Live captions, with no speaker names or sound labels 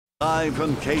Live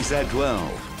from KSAT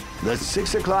 12, the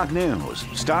 6 o'clock news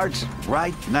starts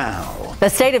right now. The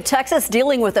state of Texas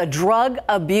dealing with a drug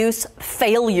abuse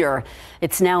failure.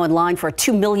 It's now in line for a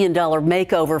 $2 million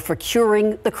makeover for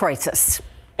curing the crisis.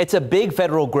 It's a big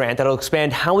federal grant that'll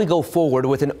expand how we go forward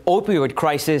with an opioid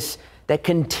crisis that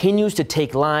continues to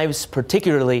take lives,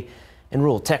 particularly in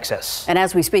rural Texas. And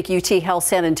as we speak, UT Health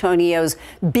San Antonio's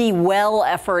Be Well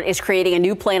effort is creating a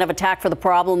new plan of attack for the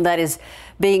problem that is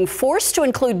being forced to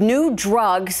include new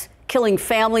drugs, killing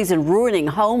families and ruining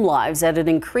home lives at an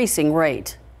increasing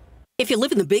rate. If you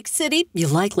live in the big city, you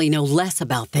likely know less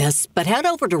about this, but head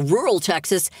over to rural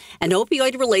Texas and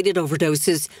opioid-related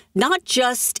overdoses, not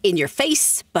just in your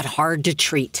face, but hard to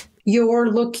treat. You're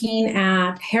looking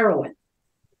at heroin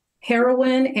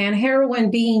and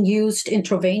heroin being used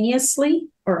intravenously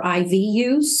or IV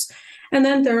use. And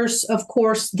then there's, of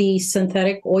course, the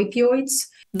synthetic opioids.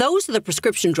 Those are the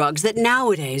prescription drugs that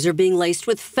nowadays are being laced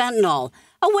with fentanyl,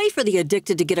 a way for the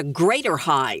addicted to get a greater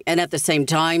high and at the same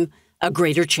time, a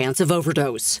greater chance of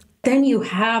overdose. Then you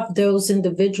have those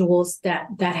individuals that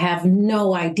have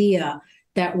no idea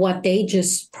that what they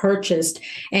just purchased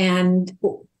and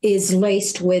is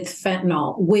laced with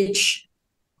fentanyl, which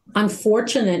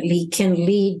unfortunately can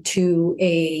lead to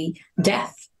a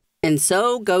death. And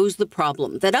so goes the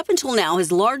problem that up until now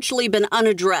has largely been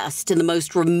unaddressed in the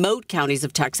most remote counties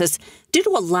of Texas due to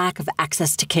a lack of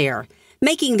access to care,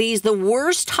 making these the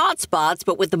worst hotspots,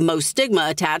 but with the most stigma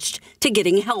attached to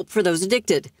getting help for those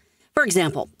addicted. For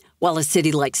example, while a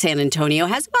city like San Antonio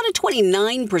has about a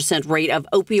 29% rate of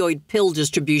opioid pill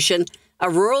distribution, a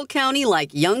rural county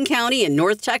like Young County in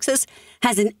North Texas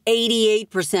has an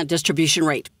 88% distribution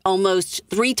rate, almost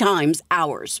 3 times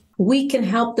ours. We can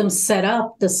help them set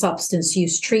up the substance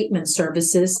use treatment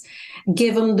services,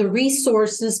 give them the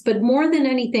resources, but more than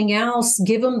anything else,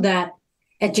 give them that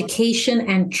education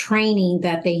and training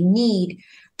that they need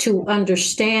to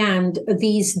understand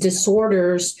these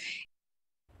disorders.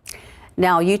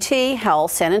 Now, UT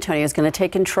Health San Antonio is going to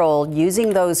take control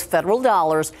using those federal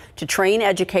dollars to train,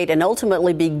 educate, and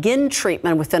ultimately begin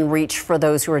treatment within reach for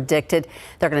those who are addicted.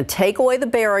 They're going to take away the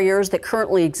barriers that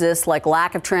currently exist, like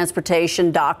lack of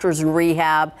transportation, doctors, and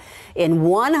rehab in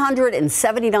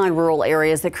 179 rural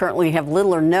areas that currently have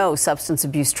little or no substance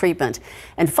abuse treatment.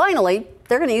 And finally,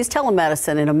 they're going to use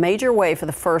telemedicine in a major way for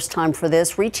the first time for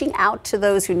this, reaching out to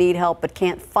those who need help but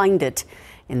can't find it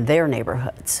in their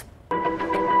neighborhoods.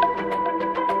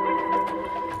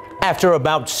 After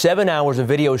about 7 hours of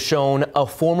video shown, a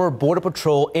former Border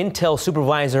Patrol intel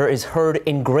supervisor is heard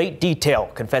in great detail,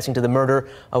 confessing to the murder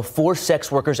of 4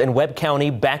 sex workers in Webb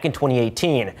County back in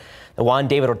 2018. The Juan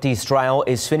David Ortiz trial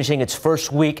is finishing its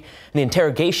first week, and the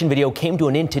interrogation video came to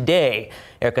an end today.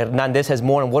 Erica Hernandez has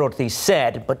more on what Ortiz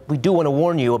said, but we do want to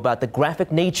warn you about the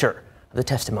graphic nature of the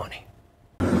testimony.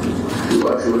 He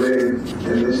walks away, and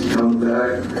then she comes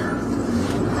back.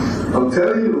 I'm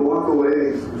telling you to walk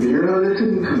away. You're not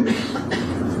listening to me.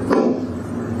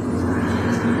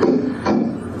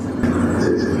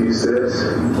 Takes a few steps.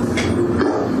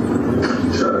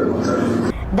 Try it one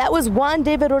time. That was Juan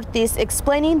David Ortiz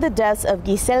explaining the deaths of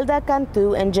Giselda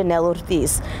Cantu and Janelle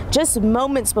Ortiz. Just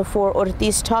moments before,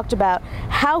 Ortiz talked about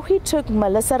how he took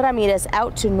Melissa Ramirez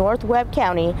out to North Webb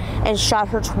County and shot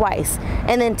her twice,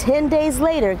 and then 10 days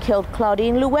later killed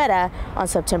Claudine Luera on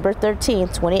September 13,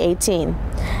 2018.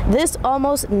 This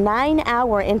almost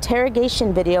 9-hour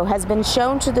interrogation video has been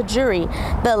shown to the jury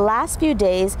the last few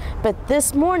days, but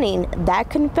this morning, that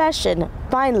confession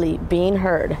finally being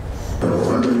heard.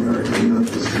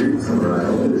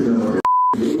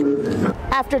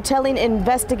 After telling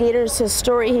investigators his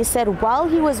story, he said while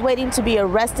he was waiting to be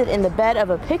arrested in the bed of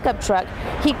a pickup truck,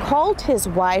 he called his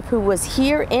wife, who was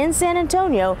here in San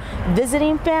Antonio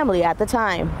visiting family at the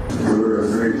time. We were a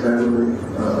great family,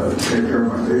 take care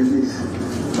of my babies,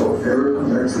 help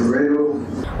everyone back to the radio.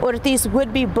 Ortiz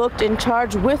would be booked and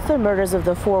charged with the murders of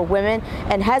the 4 women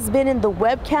and has been in the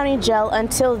Webb County Jail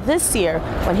until this year,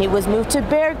 when he was moved to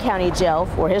Bexar County Jail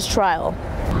for his trial.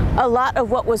 A lot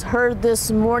of what was heard this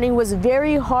morning was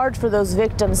very hard for those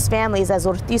victims' families, as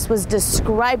Ortiz was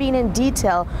describing in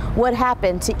detail what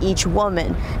happened to each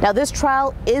woman. Now, this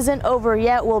trial isn't over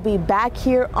yet. We'll be back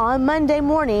here on Monday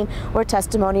morning, where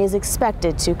testimony is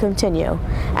expected to continue.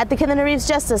 At the Kennedy Reeves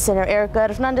Justice Center, Erica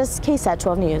Hernandez, KSAT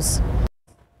 12 News.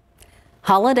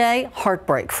 Holiday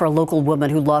heartbreak for a local woman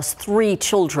who lost 3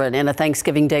 children in a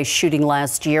Thanksgiving Day shooting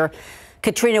last year.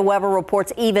 Katrina Weber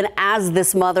reports even as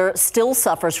this mother still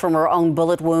suffers from her own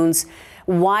bullet wounds,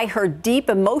 why her deep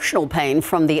emotional pain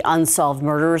from the unsolved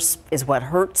murders is what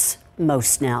hurts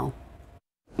most now.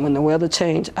 When the weather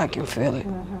changes, I can feel it.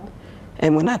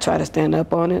 And when I try to stand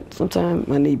up on it, sometimes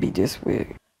my knee be just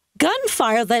weird.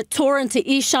 Gunfire that tore into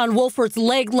Ishan Wolford's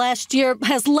leg last year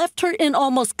has left her in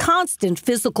almost constant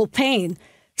physical pain.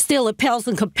 Still, it pales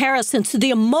in comparison to the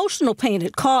emotional pain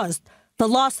it caused, the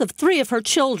loss of 3 of her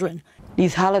children.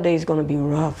 These holidays going to be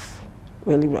rough,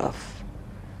 really rough.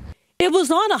 It was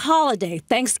on a holiday,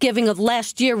 Thanksgiving of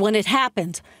last year, when it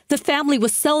happened. The family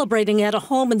was celebrating at a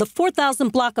home in the 4,000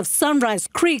 block of Sunrise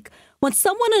Creek when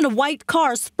someone in a white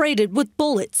car sprayed it with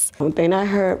bullets. One thing I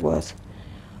heard was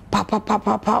pop, pop, pop,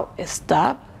 pop, pop. It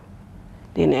stopped.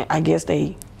 Then I guess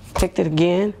they clicked it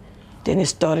again. Then it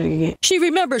started again. She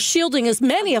remembers shielding as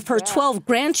many of her 12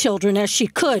 grandchildren as she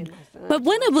could. But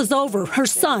when it was over, her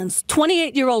sons,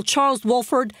 28-year-old Charles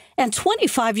Wolford and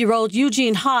 25-year-old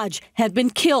Eugene Hodge, had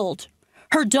been killed.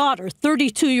 Her daughter,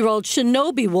 32-year-old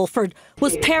Shinobi Wolford,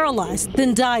 was paralyzed,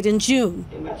 then died in June.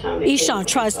 Ishan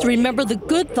tries to remember the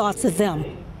good thoughts of them,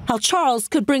 how Charles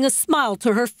could bring a smile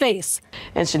to her face.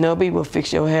 And Shinobi will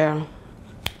fix your hair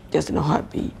just in a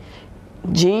heartbeat.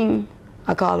 Gene,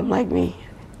 I call him like me,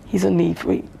 he's a neat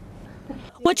freak.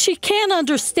 What she can't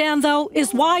understand, though,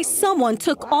 is why someone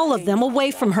took all of them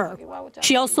away from her.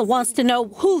 She also wants to know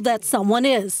who that someone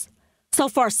is. So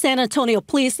far, San Antonio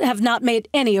police have not made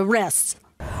any arrests.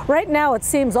 Right now, it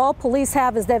seems all police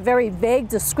have is that very vague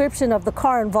description of the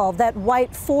car involved, that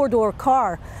white 4-door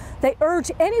car. They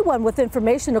urge anyone with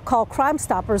information to call Crime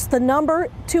Stoppers. The number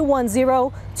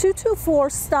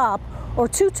 210-224-STOP or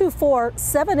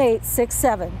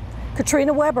 224-7867.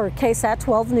 Katrina Weber, KSAT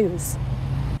 12 News.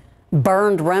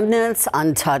 Burned remnants,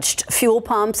 untouched fuel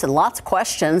pumps, and lots of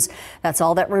questions. That's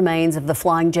all that remains of the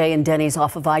Flying J and Denny's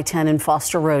off of I-10 and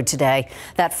Foster Road today.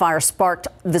 That fire sparked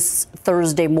this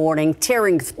Thursday morning,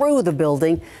 tearing through the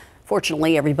building.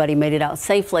 Fortunately, everybody made it out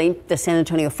safely. The San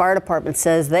Antonio Fire Department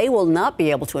says they will not be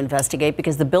able to investigate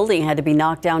because the building had to be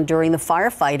knocked down during the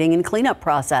firefighting and cleanup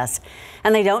process.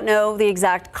 And they don't know the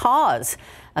exact cause.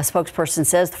 A spokesperson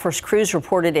says the first crews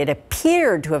reported it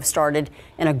appeared to have started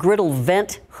in a griddle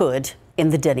vent hood in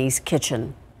the Denny's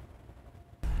kitchen.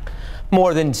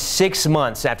 More than 6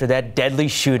 months after that deadly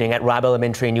shooting at Robb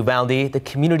Elementary in Uvalde, the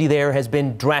community there has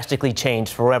been drastically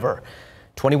changed forever.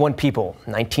 21 people,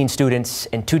 19 students,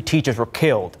 and 2 teachers were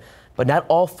killed, but not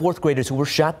all 4th graders who were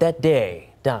shot that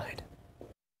day died.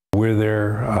 We're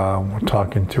there, we're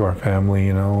talking to our family,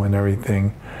 you know, and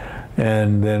everything.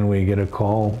 And then we get a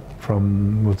call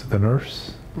from, was it the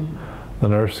nurse? Mm-hmm. The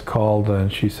nurse called and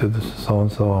she said, this is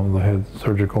so-and-so, I'm the head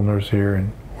surgical nurse here,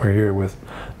 and we're here with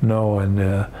Noah, and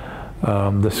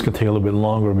this could take a little bit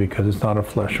longer because it's not a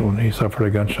flesh wound. He suffered a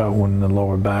gunshot wound in the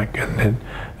lower back and it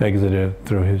exited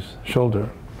through his shoulder.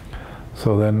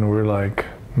 So then we're like,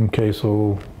 okay,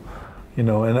 so, you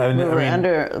know, and we were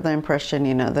under the impression,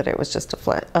 you know, that it was just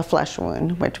a flesh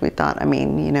wound, which we thought, I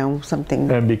mean, you know, something.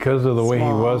 And because of the way he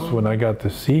was when I got to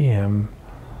see him,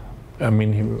 I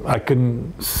mean, I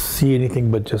couldn't see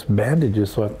anything but just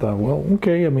bandages. So I thought, well,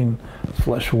 okay, I mean,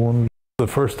 flesh wound. The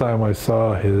first time I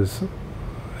saw his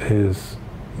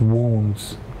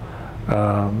wounds,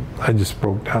 I just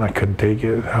broke down. I couldn't take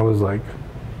it. I was like,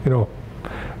 you know,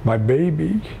 my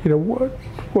baby, you know,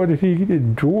 what did he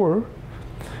endure?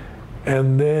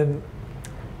 And then,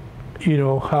 you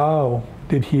know, how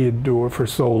did he endure for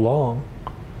so long?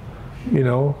 You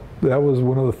know, that was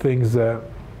one of the things that,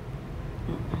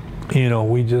 you know,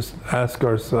 we just ask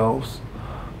ourselves,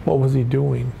 what was he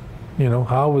doing? You know,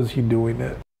 how was he doing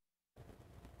it?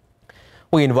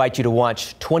 We invite you to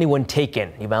watch 21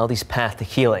 Taken, Uvalde's Path to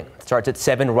Healing. It starts at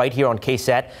 7 right here on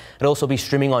KSAT. It'll also be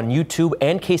streaming on YouTube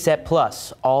and KSAT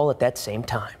Plus, all at that same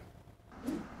time.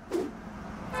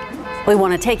 We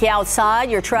want to take you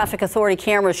outside. Your traffic authority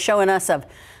cameras showing us a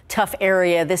tough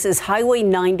area. This is Highway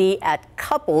 90 at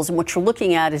Couples, and what you're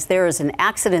looking at is there is an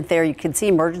accident there. You can see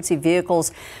emergency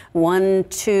vehicles, 1,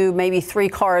 2, maybe 3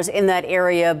 cars in that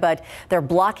area, but they're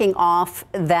blocking off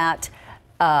that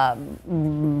that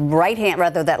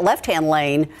left-hand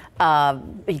lane.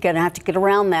 You're going to have to get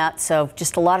around that. So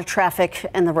just a lot of traffic,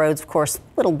 and the roads, of course, a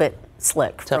little bit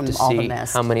slick from all the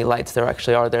mist. How many lights there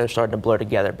actually are there. They're starting to blur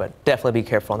together, but definitely be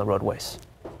careful on the roadways.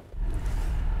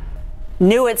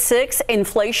 New at 6,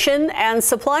 inflation and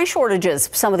supply shortages.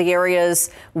 Some of the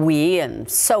areas we and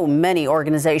so many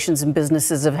organizations and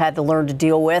businesses have had to learn to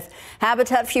deal with.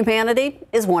 Habitat for Humanity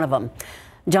is one of them.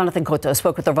 Jonathan Cotto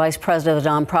spoke with the vice president of the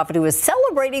nonprofit, who is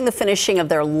celebrating the finishing of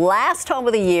their last home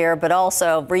of the year, but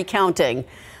also recounting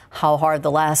how hard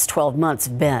the last 12 months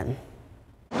have been.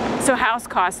 So house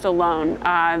cost alone,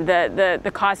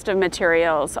 the cost of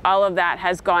materials, all of that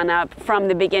has gone up from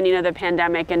the beginning of the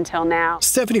pandemic until now.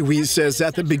 Stephanie Reed says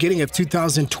at the beginning of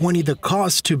 2020, the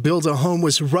cost to build a home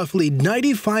was roughly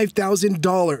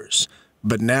 $95,000.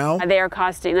 But now they are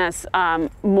costing us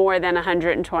more than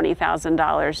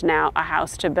 $120,000 now a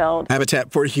house to build.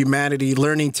 Habitat for Humanity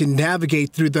learning to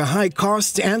navigate through the high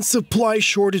costs and supply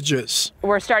shortages.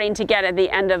 We're starting to get at the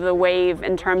end of the wave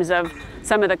in terms of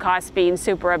some of the costs being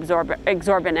super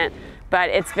exorbitant. But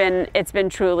it's been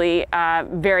truly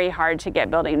very hard to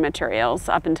get building materials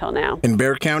up until now. In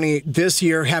Bexar County this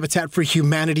year, Habitat for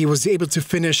Humanity was able to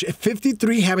finish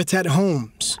 53 Habitat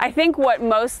homes. I think what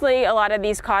mostly a lot of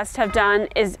these costs have done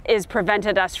is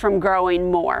prevented us from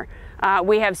growing more.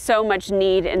 We have so much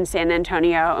need in San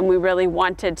Antonio, and we really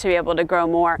wanted to be able to grow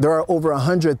more. There are over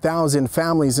 100,000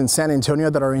 families in San Antonio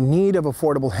that are in need of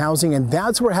affordable housing, and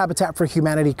that's where Habitat for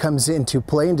Humanity comes into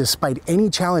play. And despite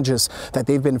any challenges that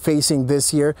they've been facing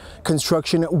this year,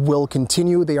 construction will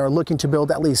continue. They are looking to build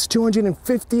at least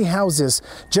 250 houses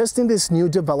just in this new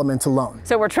development alone.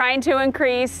 So we're trying to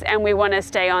increase, and we want to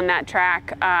stay on that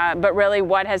track. But really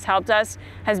what has helped us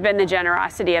has been the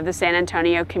generosity of the San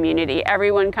Antonio community.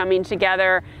 Everyone coming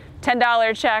together,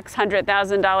 $10 checks,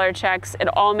 $100,000 checks, it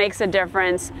all makes a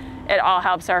difference. It all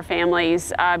helps our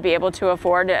families be able to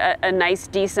afford a nice,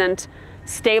 decent,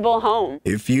 stable home.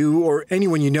 If you or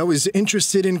anyone you know is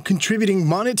interested in contributing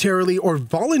monetarily or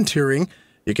volunteering,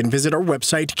 you can visit our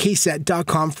website,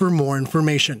 KSAT.com, for more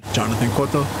information. Jonathan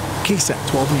Cotto, KSAT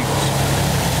 12 News.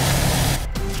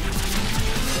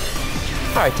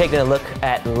 All right, taking a look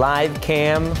at live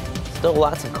cam. Still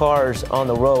lots of cars on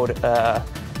the road.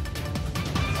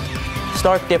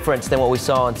 Stark difference than what we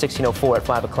saw in 1604 at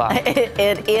 5 o'clock.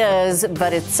 It is,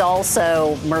 but it's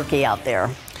also murky out there.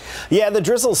 Yeah, the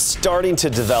drizzle's starting to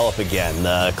develop again.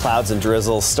 The clouds and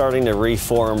drizzle starting to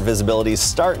reform. Visibility's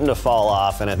starting to fall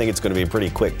off, and I think it's going to be a pretty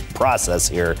quick process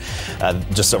here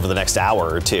just over the next hour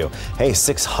or two. Hey,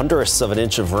 0.06 of an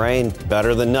inch of rain,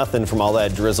 better than nothing from all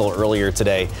that drizzle earlier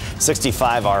today.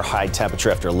 65 our high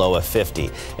temperature after a low of 50.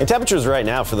 And temperatures right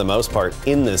now, for the most part,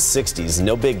 in the 60s.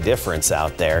 No big difference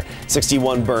out there.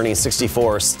 61 Boerne,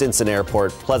 64 Stinson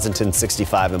Airport, Pleasanton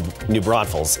 65, and New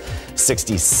Braunfels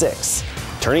 66.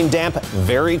 Turning damp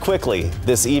very quickly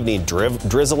this evening.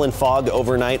 Drizzle and fog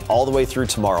overnight all the way through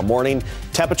tomorrow morning.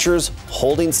 Temperatures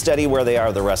holding steady where they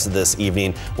are the rest of this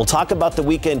evening. We'll talk about the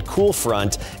weekend cool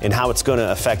front and how it's going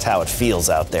to affect how it feels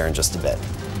out there in just a bit.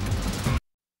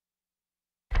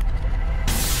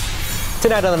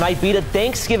 Tonight on the Night Beat, a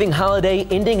Thanksgiving holiday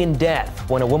ending in death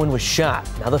when a woman was shot.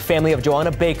 Now the family of Joanna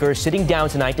Baker is sitting down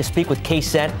tonight to speak with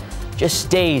KSAT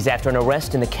just days after an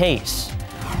arrest in the case.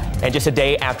 And just a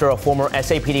day after a former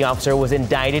SAPD officer was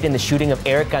indicted in the shooting of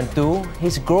Eric Cantu,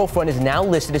 his girlfriend is now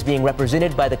listed as being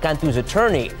represented by the Cantu's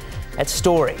attorney. That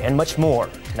story and much more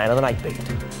tonight on the Night Beat.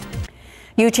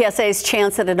 UTSA's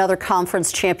chance at another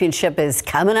conference championship is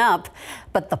coming up,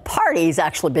 but the party's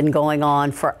actually been going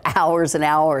on for hours and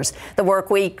hours. The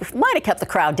work week might have kept the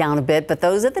crowd down a bit, but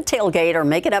those at the tailgate are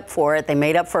making up for it. They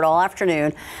made up for it all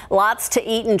afternoon. Lots to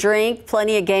eat and drink,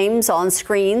 plenty of games on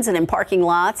screens and in parking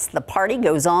lots. The party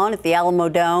goes on at the Alamo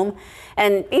Dome.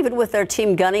 And even with their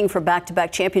team gunning for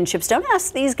back-to-back championships, don't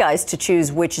ask these guys to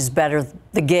choose which is better,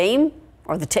 the game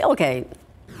or the tailgate.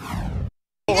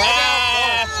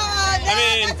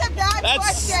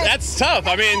 That's tough.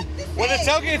 I mean, when the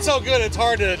tailgate's so good, it's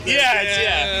hard to.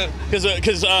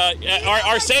 Because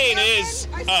our saying is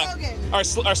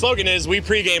our slogan is we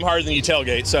pregame harder than you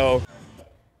tailgate. So.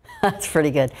 That's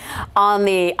pretty good. On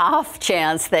the off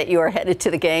chance that you are headed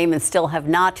to the game and still have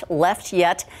not left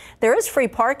yet, there is free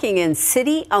parking in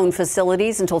city-owned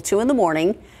facilities until 2 in the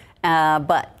morning,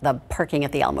 but the parking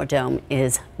at the Alamo Dome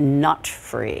is not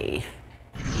free.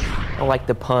 I like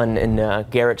the pun in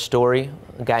Garrett's story.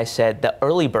 The guy said the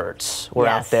early birds were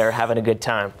out there having a good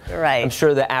time. Right. I'm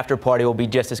sure the after party will be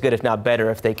just as good, if not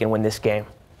better, if they can win this game.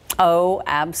 Oh,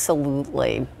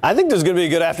 absolutely. I think there's going to be a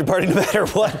good after party no matter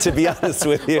what, to be honest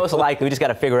with you. Most likely, we just got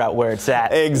to figure out where it's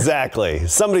at. Exactly.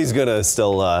 Somebody's going to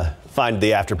still find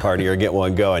the after party or get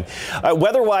one going.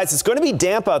 Weather-wise, it's going to be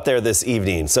damp out there this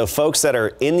evening. So folks that are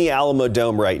in the Alamo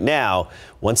Dome right now,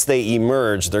 once they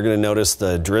emerge, they're going to notice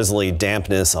the drizzly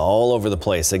dampness all over the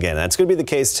place again. That's going to be the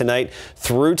case tonight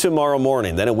through tomorrow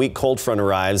morning. Then a weak cold front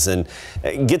arrives and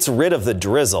gets rid of the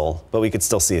drizzle, but we could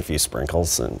still see a few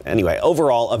sprinkles. And anyway,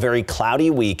 overall, a very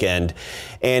cloudy weekend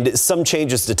and some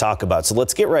changes to talk about. So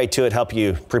let's get right to it, help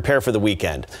you prepare for the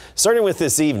weekend. Starting with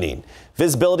this evening.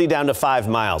 Visibility down to 5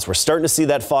 miles. We're starting to see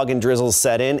that fog and drizzle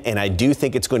set in, and I do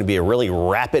think it's going to be a really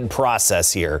rapid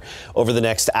process here over the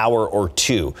next hour or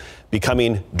two,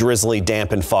 becoming drizzly,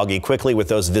 damp, and foggy quickly with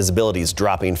those visibilities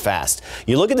dropping fast.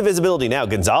 You look at the visibility now,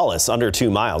 Gonzales under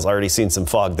 2 miles, already seen some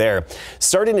fog there.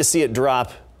 Starting to see it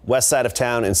drop west side of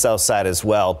town and south side as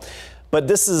well. But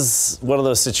this is one of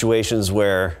those situations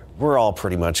where we're all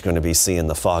pretty much going to be seeing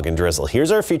the fog and drizzle.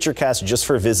 Here's our futurecast just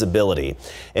for visibility.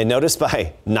 And notice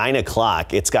by 9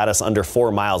 o'clock, it's got us under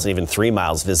 4 miles and even 3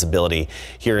 miles visibility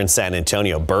here in San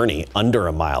Antonio. Bernie, under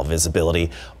a mile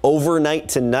visibility. Overnight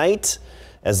tonight,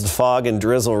 as the fog and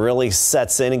drizzle really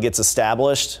sets in and gets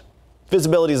established,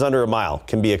 visibility is under a mile,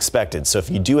 can be expected. So if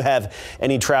you do have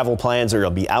any travel plans or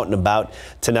you'll be out and about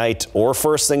tonight or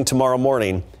first thing tomorrow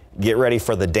morning, get ready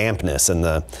for the dampness and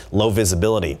the low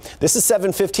visibility. This is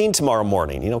 7:15 tomorrow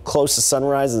morning, close to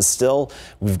sunrise, and still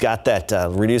we've got that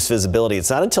reduced visibility. It's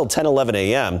not until 10, 11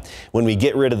 a.m. when we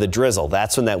get rid of the drizzle.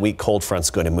 That's when that weak cold front's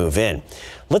going to move in.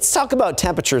 Let's talk about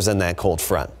temperatures in that cold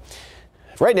front.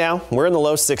 Right now, we're in the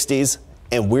low 60s,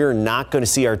 and we're not going to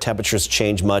see our temperatures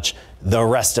change much the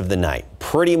rest of the night.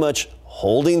 Pretty much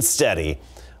holding steady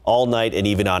all night and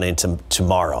even on into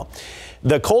tomorrow.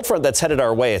 The cold front that's headed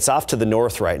our way, it's off to the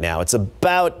north right now. It's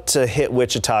about to hit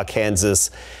Wichita,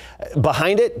 Kansas.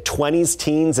 Behind it, 20s,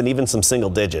 teens, and even some single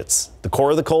digits. The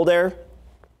core of the cold air,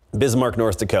 Bismarck,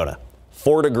 North Dakota.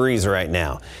 4 degrees right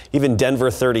now. Even Denver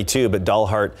 32, but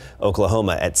Dalhart,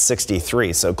 Oklahoma at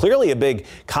 63. So clearly a big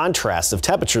contrast of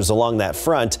temperatures along that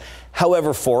front.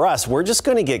 However, for us, we're just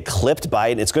going to get clipped by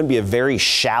it. It's going to be a very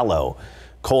shallow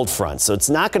cold front. So it's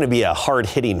not going to be a hard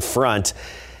hitting front.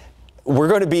 We're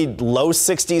going to be low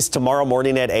 60s tomorrow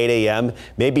morning at 8 a.m.,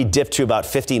 maybe dip to about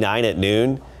 59 at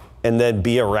noon, and then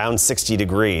be around 60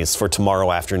 degrees for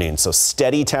tomorrow afternoon. So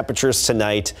steady temperatures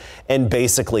tonight and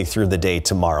basically through the day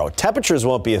tomorrow. Temperatures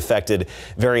won't be affected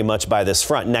very much by this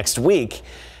front. Next week,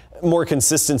 more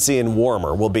consistency and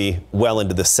warmer. We'll be well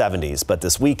into the 70s. But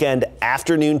this weekend,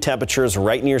 afternoon temperatures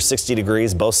right near 60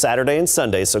 degrees, both Saturday and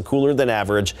Sunday, so cooler than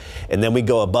average. And then we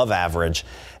go above average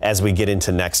as we get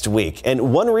into next week.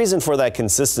 And one reason for that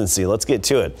consistency, let's get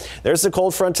to it. There's the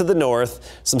cold front to the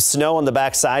north, some snow on the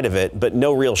back side of it, but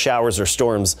no real showers or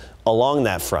storms along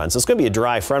that front. So it's going to be a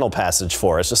dry frontal passage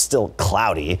for us, just still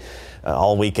cloudy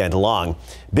all weekend long.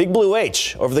 Big Blue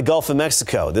H over the Gulf of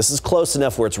Mexico. This is close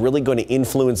enough where it's really going to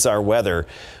influence our weather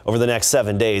over the next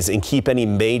 7 days and keep any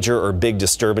major or big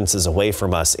disturbances away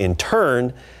from us. In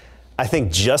turn, I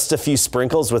think just a few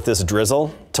sprinkles with this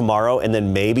drizzle tomorrow and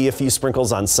then maybe a few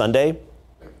sprinkles on Sunday.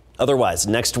 Otherwise,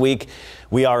 next week,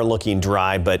 we are looking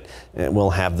dry, but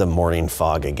we'll have the morning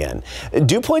fog again.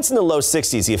 Dew points in the low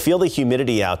 60s. You feel the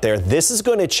humidity out there. This is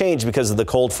going to change because of the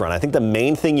cold front. I think the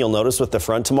main thing you'll notice with the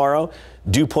front tomorrow,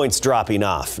 dew points dropping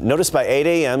off. Notice by 8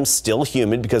 a.m., still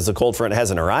humid because the cold front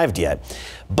hasn't arrived yet.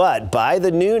 But by the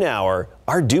noon hour,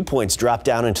 our dew points drop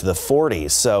down into the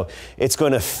 40s. So it's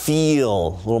going to feel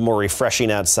a little more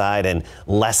refreshing outside and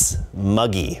less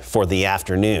muggy for the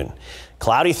afternoon.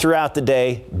 Cloudy throughout the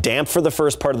day, damp for the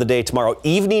first part of the day tomorrow.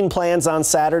 Evening plans on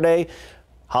Saturday,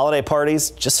 holiday parties,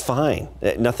 just fine.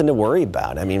 Nothing to worry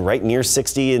about. I mean, right near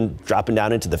 60 and dropping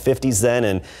down into the 50s then,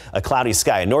 and a cloudy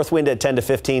sky. A north wind at 10 to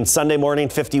 15. Sunday morning,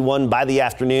 51 by the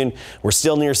afternoon. We're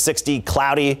still near 60,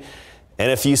 cloudy,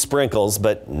 and a few sprinkles,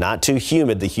 but not too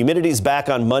humid. The humidity's back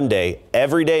on Monday.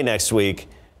 Every day next week,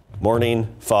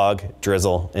 morning, fog,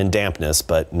 drizzle, and dampness,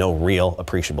 but no real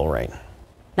appreciable rain.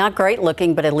 Not great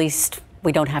looking, but at least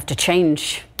we don't have to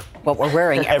change what we're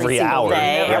wearing every single hour.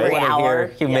 day, every hour.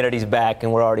 Humidity's back,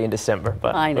 and we're already in December.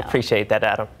 But I know. Appreciate that,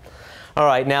 Adam. All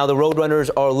right, now the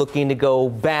Roadrunners are looking to go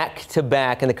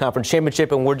back-to-back in the conference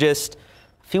championship, and we're just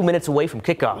a few minutes away from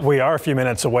kickoff. We are a few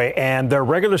minutes away, and their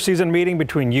regular season meeting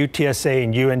between UTSA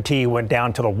and UNT went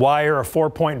down to the wire. A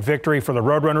 4-point victory for the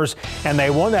Roadrunners, and they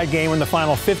won that game in the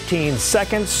final 15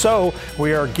 seconds. So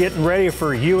we are getting ready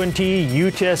for UNT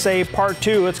UTSA Part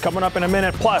 2. It's coming up in a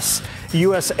minute. Plus,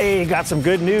 USA got some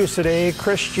good news today.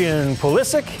 Christian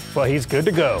Pulisic, well, he's good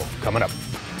to go. Coming up.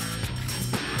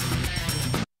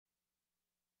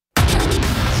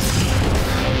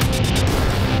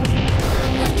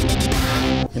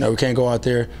 We can't go out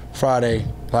there Friday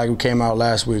like we came out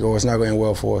last week, or it's not going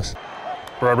well for us.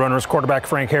 Roadrunners quarterback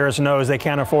Frank Harris knows they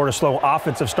can't afford a slow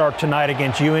offensive start tonight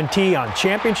against UNT on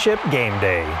championship game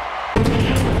day.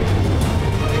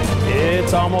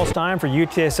 It's almost time for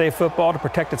UTSA football to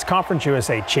protect its Conference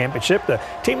USA championship. The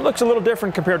team looks a little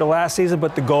different compared to last season,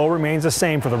 but the goal remains the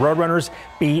same for the Roadrunners: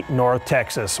 beat North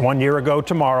Texas. 1 year ago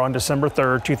tomorrow, on December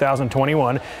 3rd,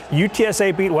 2021,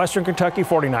 UTSA beat Western Kentucky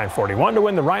 49-41 to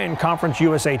win the Ryan Conference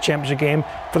USA championship game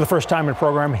for the first time in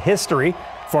program history.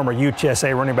 Former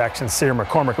UTSA running back Sincere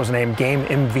McCormick was named game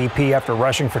MVP after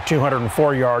rushing for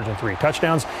 204 yards and 3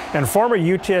 touchdowns. And former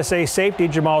UTSA safety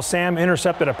Jamal Sam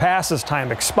intercepted a pass as time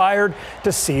expired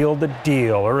to seal the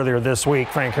deal. Earlier this week,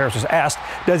 Frank Harris was asked,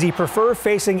 does he prefer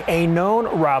facing a known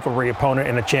rivalry opponent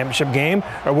in a championship game,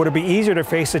 or would it be easier to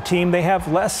face a team they have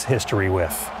less history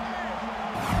with?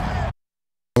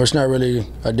 It's not really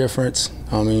a difference.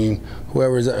 I mean,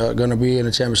 whoever's going to be in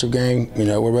the championship game, you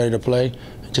know, we're ready to play.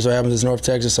 It just so happens it's North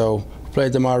Texas, so we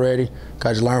played them already.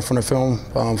 Got to learn from the film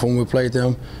from when we played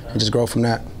them and just grow from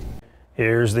that.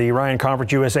 Here's the Ryan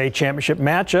Conference USA Championship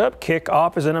matchup.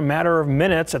 Kickoff is in a matter of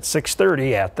minutes at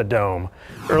 6:30 at the Dome.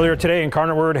 Earlier today,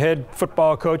 Incarnate Word head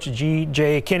football coach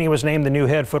G.J. Kinney was named the new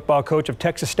head football coach of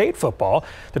Texas State football,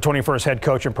 the 21st head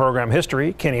coach in program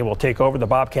history. Kinney will take over the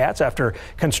Bobcats after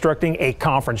constructing a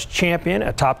conference champion,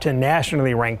 a top 10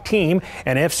 nationally ranked team,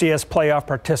 and FCS playoff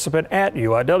participant at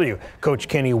UIW. Coach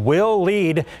Kinney will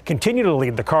continue to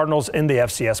lead the Cardinals in the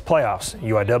FCS playoffs.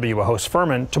 UIW will host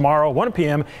Furman tomorrow, 1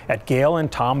 p.m. at Gale and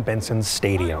Tom Benson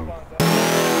Stadium.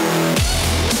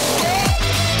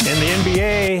 In the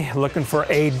NBA, looking for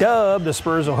a dub, the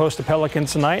Spurs will host the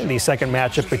Pelicans tonight in the second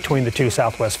matchup between the two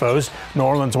Southwest foes. New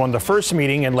Orleans won the first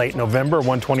meeting in late November,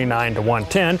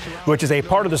 129-110, which is a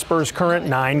part of the Spurs' current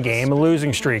 9-game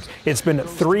losing streak. It's been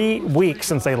 3 weeks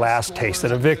since they last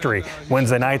tasted a victory.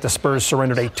 Wednesday night, the Spurs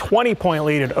surrendered a 20-point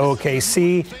lead at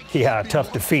OKC. A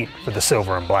tough defeat for the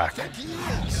Silver and Black.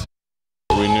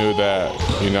 We knew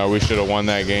that, you know, we should have won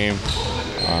that game.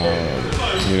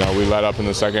 You know, we let up in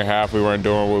the second half. We weren't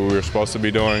doing what we were supposed to be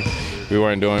doing. We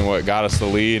weren't doing what got us the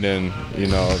lead, and, you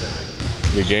know,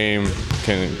 the game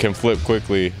can flip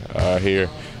quickly here.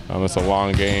 It's a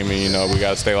long game, and, you know, we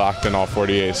got to stay locked in all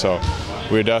 48. So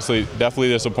we were definitely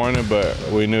disappointed, but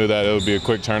we knew that it would be a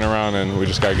quick turnaround, and we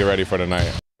just got to get ready for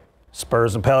tonight.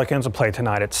 Spurs and Pelicans will play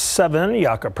tonight at 7.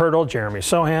 Jakob Poeltl, Jeremy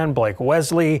Sohan, Blake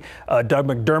Wesley, Doug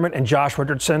McDermott, and Josh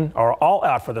Richardson are all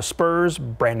out for the Spurs.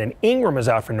 Brandon Ingram is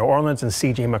out for New Orleans, and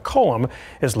C.J. McCollum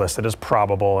is listed as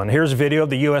probable. And here's a video of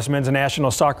the U.S. men's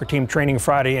national soccer team training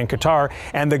Friday in Qatar.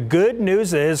 And the good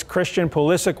news is Christian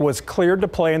Pulisic was cleared to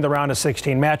play in the round of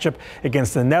 16 matchup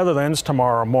against the Netherlands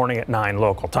tomorrow morning at 9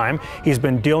 local time. He's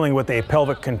been dealing with a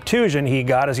pelvic contusion he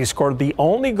got as he scored the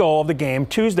only goal of the game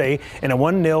Tuesday in a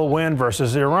 1-0 win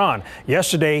versus Iran.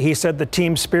 Yesterday, he said the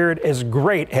team spirit is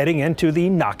great heading into the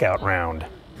knockout round.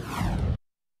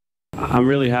 I'm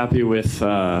really happy with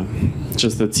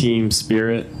just the team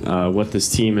spirit, what this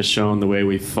team has shown, the way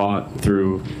we've fought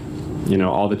through, you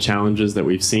know, all the challenges that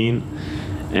we've seen,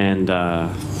 and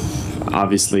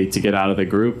obviously to get out of the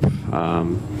group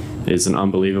is an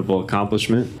unbelievable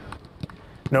accomplishment.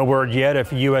 No word yet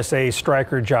if USA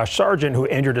striker Josh Sargent, who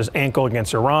injured his ankle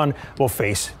against Iran, will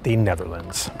face the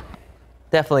Netherlands.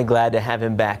 Definitely glad to have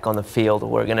him back on the field.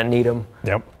 We're going to need him.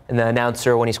 Yep. And the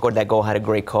announcer, when he scored that goal, had a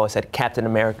great call. He said, Captain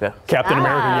America. Captain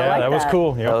America, yeah, like that was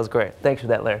cool. Yep. That was great. Thanks for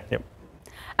that, Larry. Yep.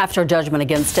 After a judgment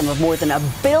against him of more than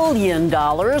 $1 billion,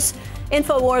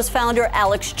 InfoWars founder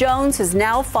Alex Jones has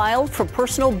now filed for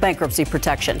personal bankruptcy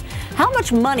protection. How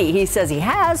much money he says he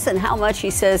has and how much he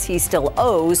says he still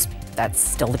owes, that's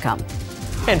still to come.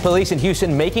 And police in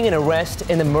Houston making an arrest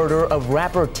in the murder of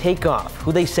rapper Takeoff,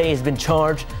 who they say has been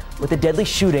charged with a deadly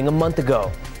shooting a month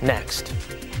ago. Next.